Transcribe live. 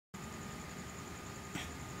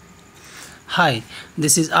Hi,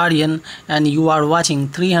 this is Aryan and you are watching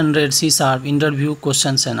 300 C# interview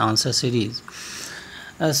questions and answer series.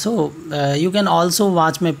 You can also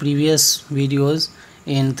watch my previous videos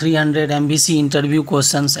in 300 MVC interview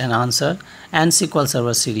questions and answer and SQL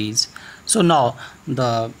Server series. So now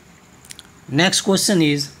the next question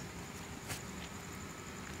is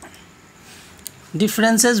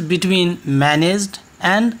differences between managed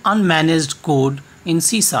and unmanaged code in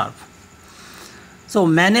C#. So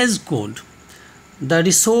managed code, the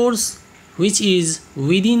resource which is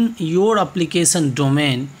within your application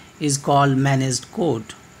domain is called managed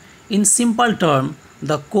code. In simple term,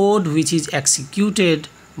 the code which is executed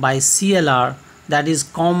by CLR, that is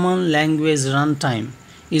Common Language Runtime,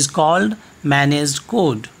 is called managed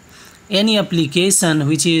code. Any application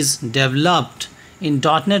which is developed in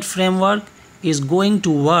 .NET framework is going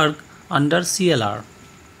to work under CLR.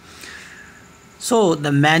 So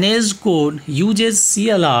the managed code uses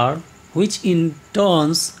CLR, which in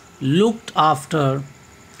turns looked after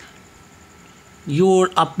your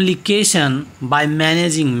application by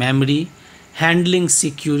managing memory, handling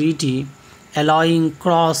security, allowing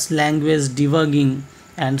cross-language debugging,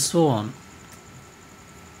 and so on.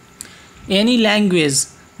 Any language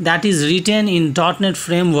that is written in .NET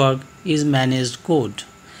framework is managed code.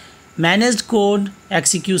 Managed code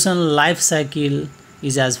execution lifecycle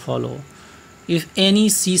is as follows. If any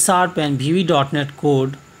C# and VB.NET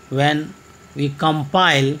code, when we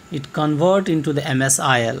compile, it convert into the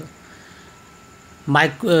MSIL,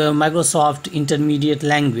 Microsoft Intermediate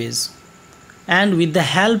Language, and with the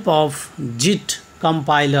help of JIT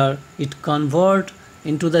compiler, it convert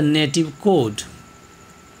into the native code.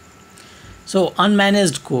 So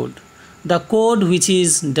unmanaged code, the code which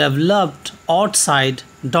is developed outside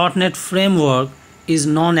 .NET framework is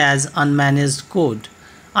known as unmanaged code.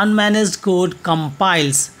 Unmanaged code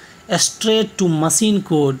compiles straight to machine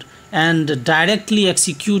code and directly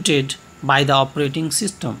executed by the operating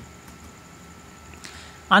system.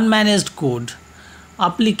 Unmanaged code,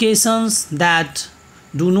 applications that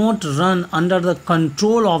do not run under the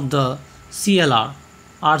control of the CLR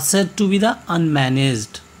are said to be the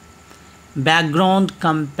unmanaged. Background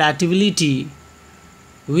compatibility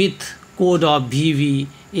with code of VB,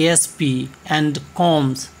 ASP and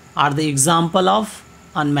COMS are the example of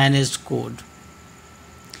unmanaged code.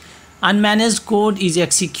 Unmanaged code is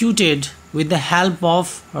executed with the help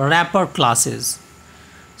of wrapper classes.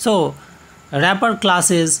 So wrapper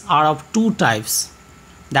classes are of two types,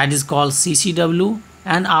 that is called CCW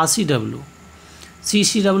and RCW.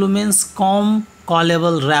 CCW means COM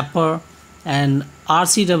callable wrapper and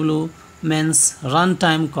RCW means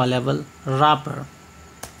runtime callable wrapper.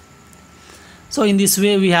 So in this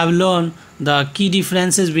way we have learned the key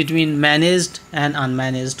differences between managed and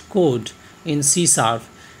unmanaged code in C#